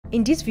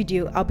In this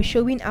video, I'll be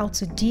showing how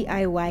to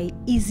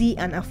DIY easy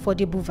and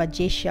affordable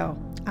VAGACIAL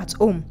at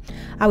home.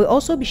 I will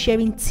also be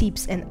sharing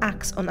tips and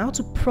hacks on how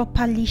to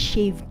properly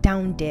shave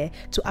down there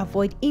to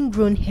avoid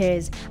ingrown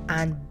hairs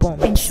and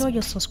bumps. Ensure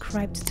you're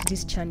subscribed to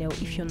this channel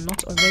if you're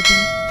not already.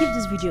 Give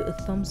this video a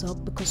thumbs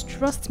up because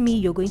trust me,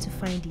 you're going to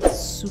find it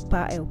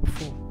super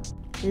helpful.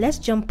 Let's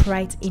jump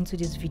right into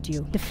this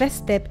video. The first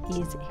step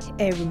is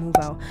hair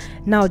removal.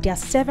 Now there are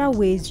several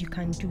ways you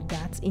can do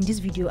that. In this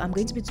video I'm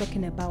going to be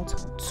talking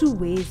about two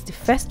ways. The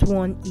first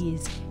one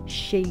is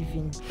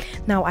shaving.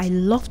 Now I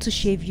love to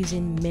shave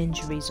using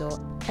men's razor.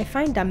 I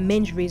find that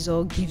men's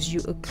razor gives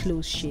you a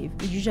close shave.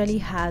 It usually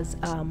has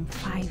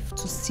 5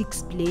 to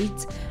 6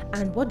 blades,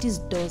 and what this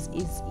does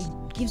is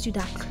it gives you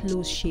that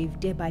close shave,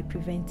 thereby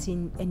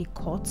preventing any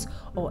cuts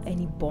or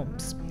any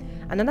bumps.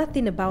 Another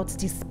thing about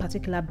this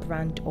particular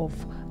brand of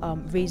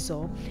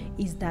razor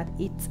is that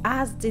it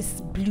has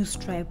this blue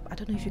stripe. I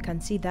don't know if you can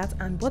see that,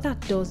 and what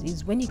that does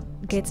is when it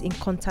gets in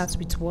contact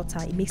with water,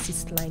 it makes it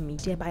slimy,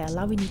 thereby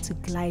allowing it to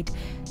glide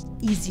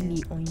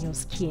easily on your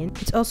skin.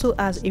 It also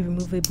has a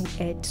removable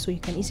head, so you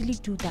can easily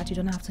do that. You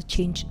don't have to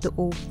change the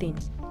whole thing.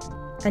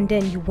 And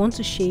then you want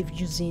to shave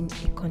using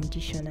a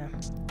conditioner.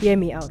 Hear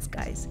me out,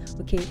 guys.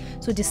 Okay,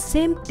 so the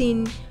same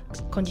thing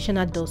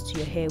conditioner does to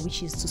your hair,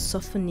 which is to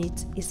soften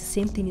it, is the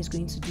same thing it's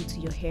going to do to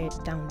your hair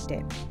down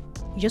there.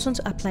 You just want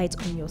to apply it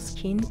on your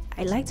skin.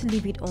 I like to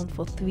leave it on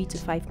for 3 to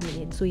 5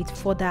 minutes so it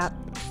further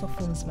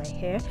softens my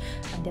hair,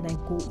 and then I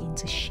go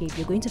into shave.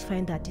 You're going to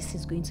find that this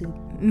is going to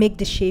make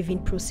the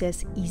shaving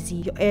process easy.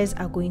 Your hairs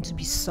are going to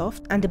be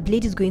soft and the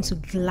blade is going to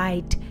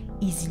glide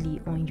easily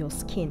on your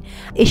skin.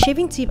 A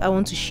shaving tip I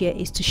want to share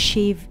is to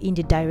shave in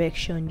the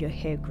direction your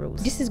hair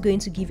grows. This is going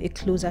to give a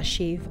closer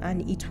shave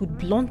and it would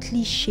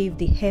bluntly shave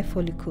the hair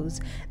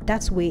follicles.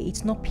 That way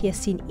it's not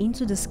piercing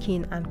into the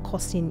skin and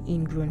causing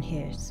ingrown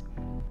hairs.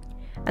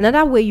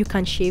 Another way you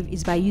can shave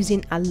is by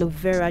using aloe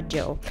vera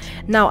gel.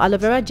 Now aloe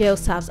vera gel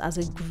serves as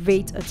a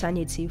great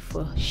alternative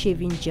for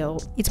shaving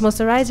gel. Its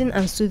moisturizing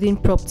and soothing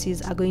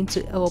properties are going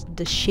to help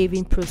the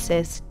shaving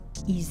process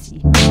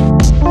easy.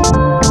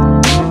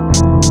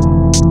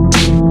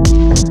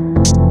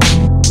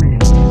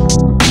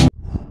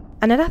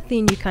 Another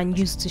thing you can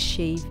use to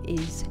shave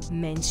is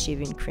men's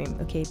shaving cream.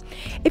 Okay,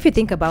 if you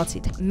think about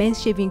it,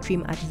 men's shaving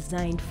cream are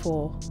designed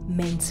for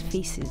men's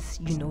faces.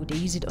 You know, they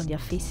use it on their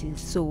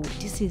faces, so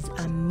this is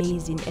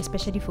amazing,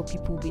 especially for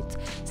people with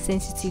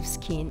sensitive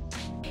skin.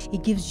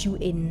 It gives you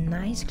a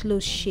nice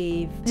close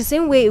shave. The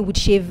same way it would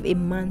shave a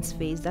man's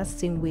face, that's the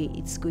same way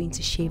it's going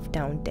to shave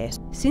down there.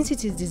 Since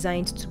it is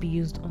designed to be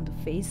used on the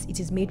face, it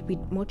is made with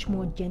much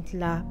more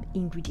gentler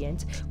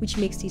ingredients, which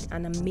makes it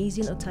an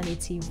amazing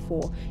alternative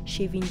for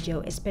shaving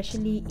gel,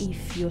 especially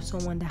if you're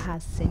someone that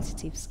has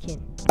sensitive skin.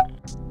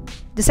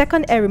 The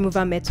second hair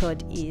removal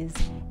method is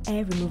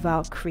hair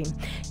removal cream.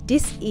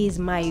 This is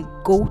my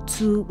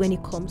go-to when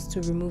it comes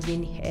to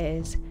removing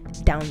hairs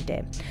down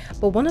there,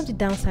 but one of the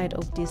downside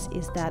of this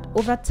is that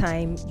over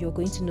time you're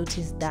going to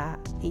notice that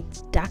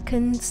it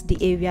darkens the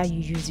area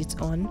you use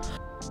it on.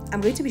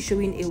 I'm going to be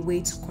showing a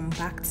way to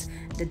combat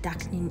the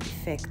darkening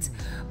effect,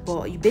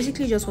 but you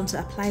basically just want to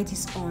apply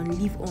this on,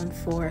 leave on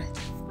for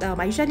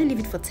I usually leave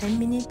it for 10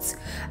 minutes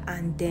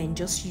and then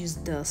just use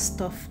the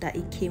stuff that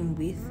it came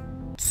with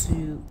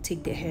to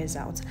take the hairs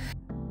out.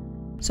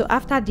 So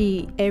after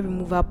the hair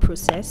removal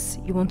process,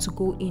 you want to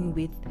go in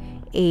with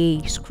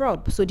a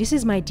scrub. So this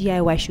is my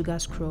DIY sugar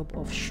scrub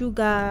of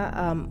sugar,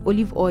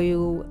 olive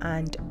oil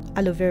and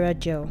aloe vera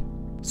gel.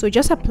 So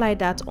just apply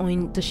that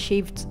on the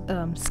shaved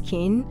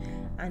skin,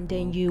 and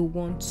then you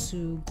want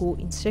to go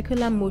in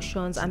circular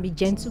motions and be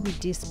gentle with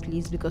this,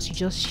 please, because you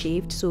just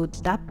shaved, so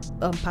that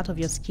part of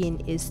your skin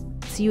is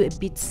still a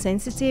bit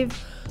sensitive,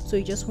 so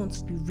you just want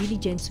to be really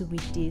gentle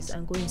with this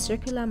and go in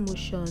circular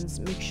motions.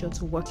 Make sure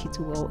to work it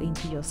well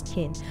into your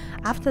skin.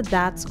 After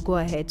that, go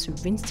ahead to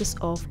rinse this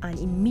off, and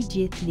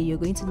immediately you're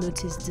going to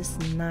notice this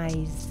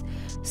nice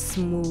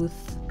smooth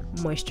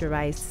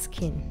moisturized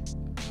skin.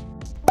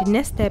 The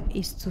next step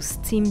is to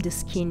steam the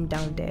skin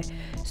down there.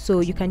 So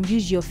you can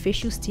use your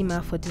facial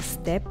steamer for this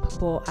step,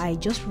 but I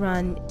just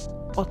ran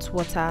hot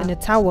water in a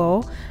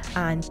towel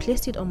and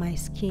placed it on my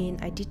skin.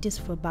 I did this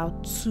for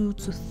about 2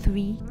 to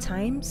 3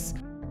 times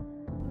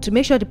to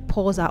make sure the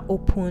pores are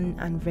open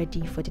and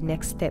ready for the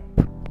next step.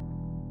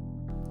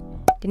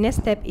 The next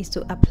step is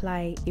to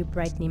apply a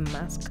brightening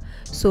mask.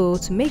 So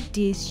to make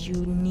this,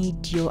 you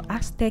need your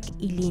Aztec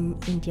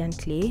healing Indian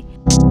clay,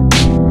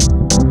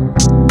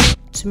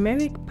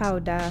 turmeric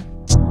powder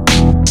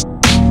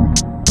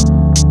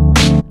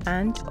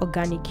and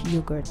organic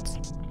yogurt.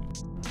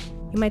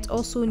 You might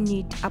also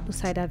need apple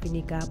cider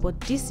vinegar, but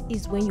this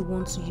is when you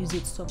want to use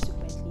it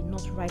subsequently,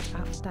 not right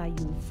after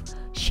you've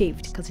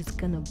shaved, because it's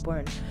gonna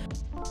burn.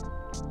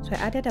 So I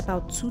added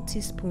about 2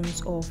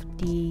 teaspoons of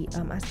the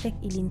Aztec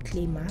healing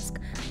clay mask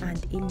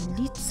and a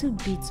little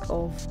bit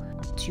of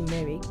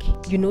turmeric.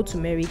 You know,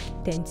 turmeric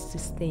tends to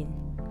stain.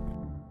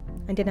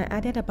 And then I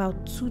added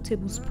about 2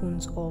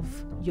 tablespoons of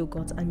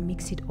yogurt and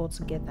mix it all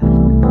together.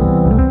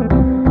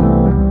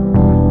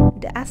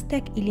 The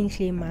Aztec Healing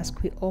Clay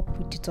Mask will help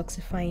with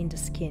detoxifying the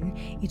skin.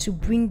 It will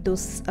bring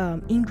those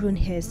ingrown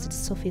hairs to the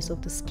surface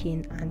of the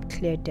skin and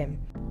clear them.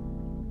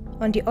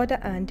 On the other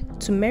hand,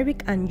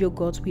 turmeric and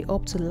yogurt will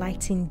help to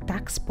lighten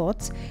dark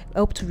spots,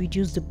 help to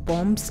reduce the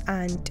bumps,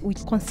 and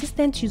with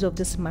consistent use of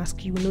this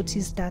mask, you will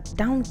notice that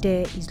down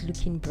there is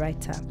looking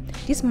brighter.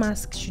 This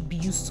mask should be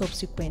used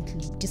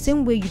subsequently, the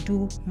same way you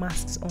do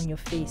masks on your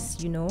face,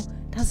 you know,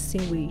 that's the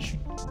same way you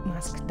should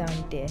mask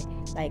down there,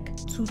 like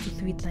 2 to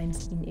 3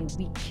 times in a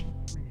week.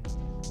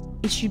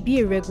 It should be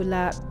a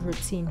regular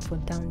routine for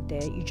down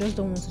there. You just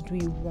don't want to do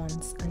it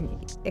once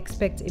and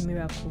expect a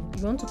miracle.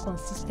 You want to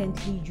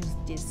consistently use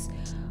this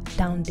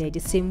down there the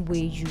same way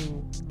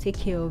you take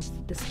care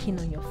of the skin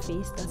on your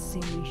face. That's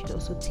the same way you should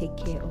also take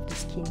care of the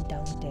skin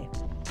down there.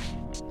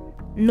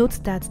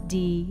 Note that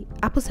the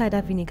apple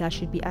cider vinegar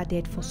should be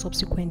added for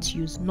subsequent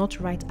use, not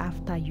right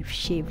after you've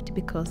shaved,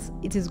 because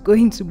it is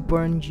going to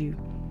burn you.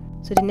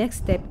 So the next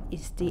step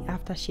is the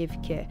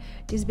aftershave care.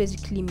 This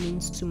basically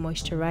means to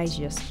moisturize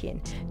your skin.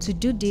 To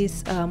do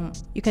this,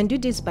 you can do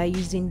this by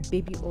using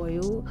baby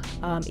oil.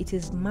 It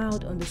is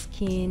mild on the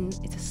skin,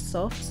 it is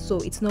soft, so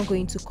it's not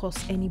going to cause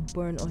any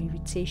burn or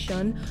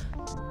irritation,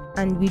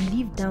 and we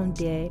leave down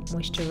there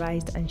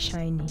moisturized and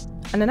shiny.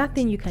 Another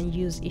thing you can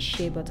use is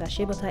shea butter.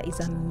 Shea butter is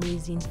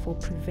amazing for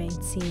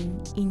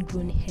preventing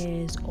ingrown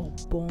hairs or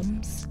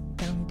bumps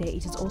down there.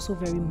 It is also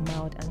very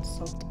mild and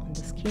soft on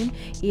the skin.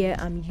 Here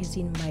I'm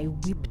using my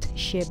whipped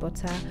shea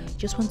butter.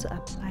 Just want to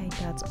apply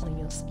that on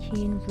your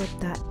skin, rub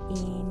that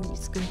in.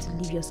 It's going to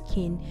leave your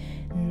skin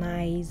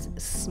nice,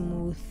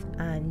 smooth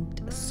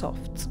and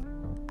soft.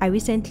 I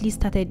recently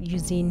started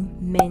using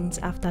men's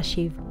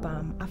aftershave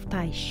balm after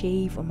I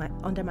shave on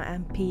under my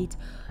armpit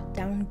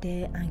down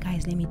there, and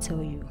guys, let me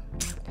tell you,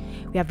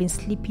 we have been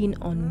sleeping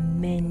on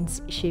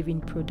men's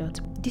shaving product.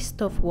 This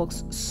stuff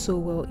works so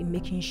well in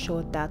making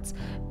sure that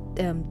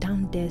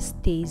down there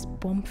stays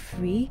bump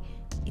free.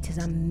 It is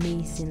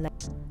amazing. Like,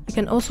 you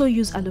can also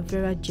use aloe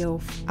vera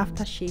gel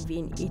after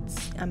shaving.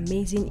 It's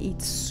amazing.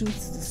 It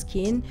soothes the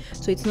skin,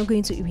 so it's not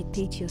going to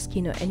irritate your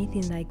skin or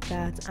anything like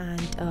that,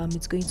 and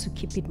it's going to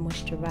keep it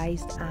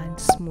moisturized and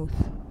smooth.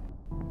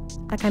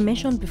 Like I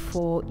mentioned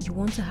before, you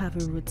want to have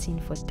a routine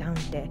for down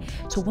there.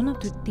 So one of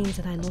the things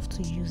that I love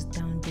to use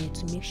down there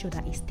to make sure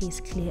that it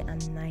stays clear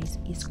and nice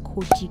is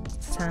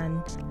Kojic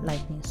Sand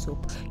Lightening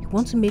Soap. You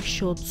want to make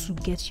sure to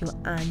get your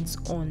hands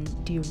on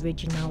the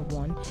original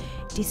one.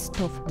 This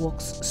stuff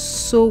works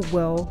so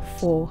well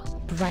for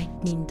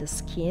brightening the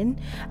skin,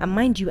 and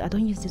mind you, I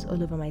don't use this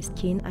all over my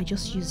skin. I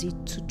just use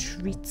it to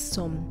treat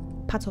some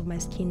parts of my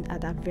skin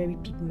that are very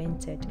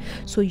pigmented.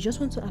 So you just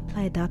want to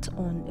apply that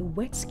on a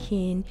wet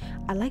skin.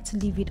 I like to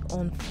leave it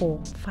on for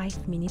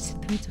 5 minutes,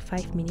 3 to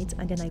 5 minutes,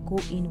 and then I go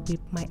in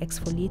with my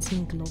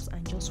exfoliating gloves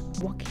and just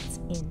work it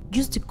in.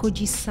 Use the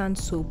Kojic Sand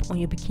soap on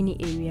your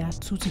bikini area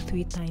 2 to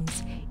 3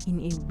 times in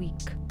a week.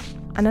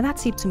 Another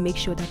tip to make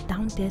sure that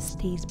down there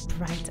stays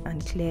bright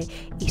and clear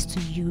is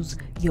to use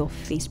your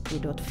face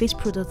product. Face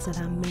products that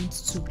are meant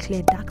to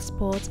clear dark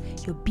spots,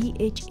 your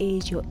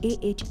BHAs, your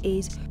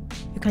AHAs.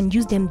 You can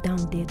use them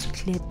down there to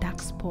clear dark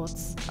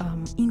spots,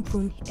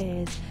 ingrown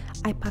hairs,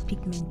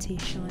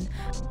 hyperpigmentation.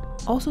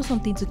 Also,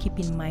 something to keep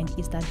in mind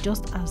is that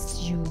just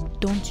as you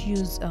don't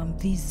use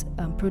these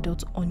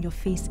products on your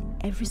face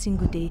every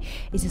single day,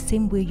 it's the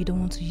same way you don't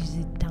want to use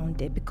it down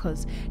there,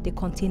 because they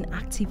contain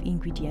active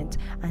ingredients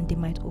and they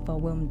might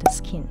overwhelm the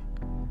skin.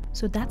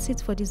 So that's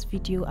it for this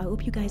video. I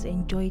hope you guys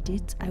enjoyed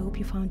it. I hope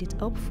you found it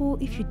helpful.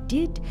 If you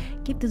did,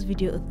 give this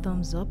video a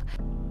thumbs up.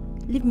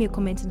 Leave me a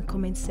comment in the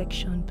comment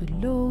section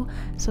below.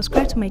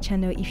 Subscribe to my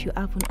channel if you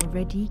haven't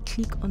already.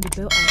 Click on the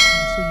bell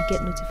icon so you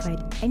get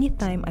notified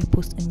anytime I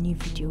post a new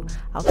video.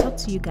 I'll talk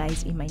to you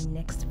guys in my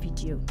next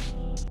video.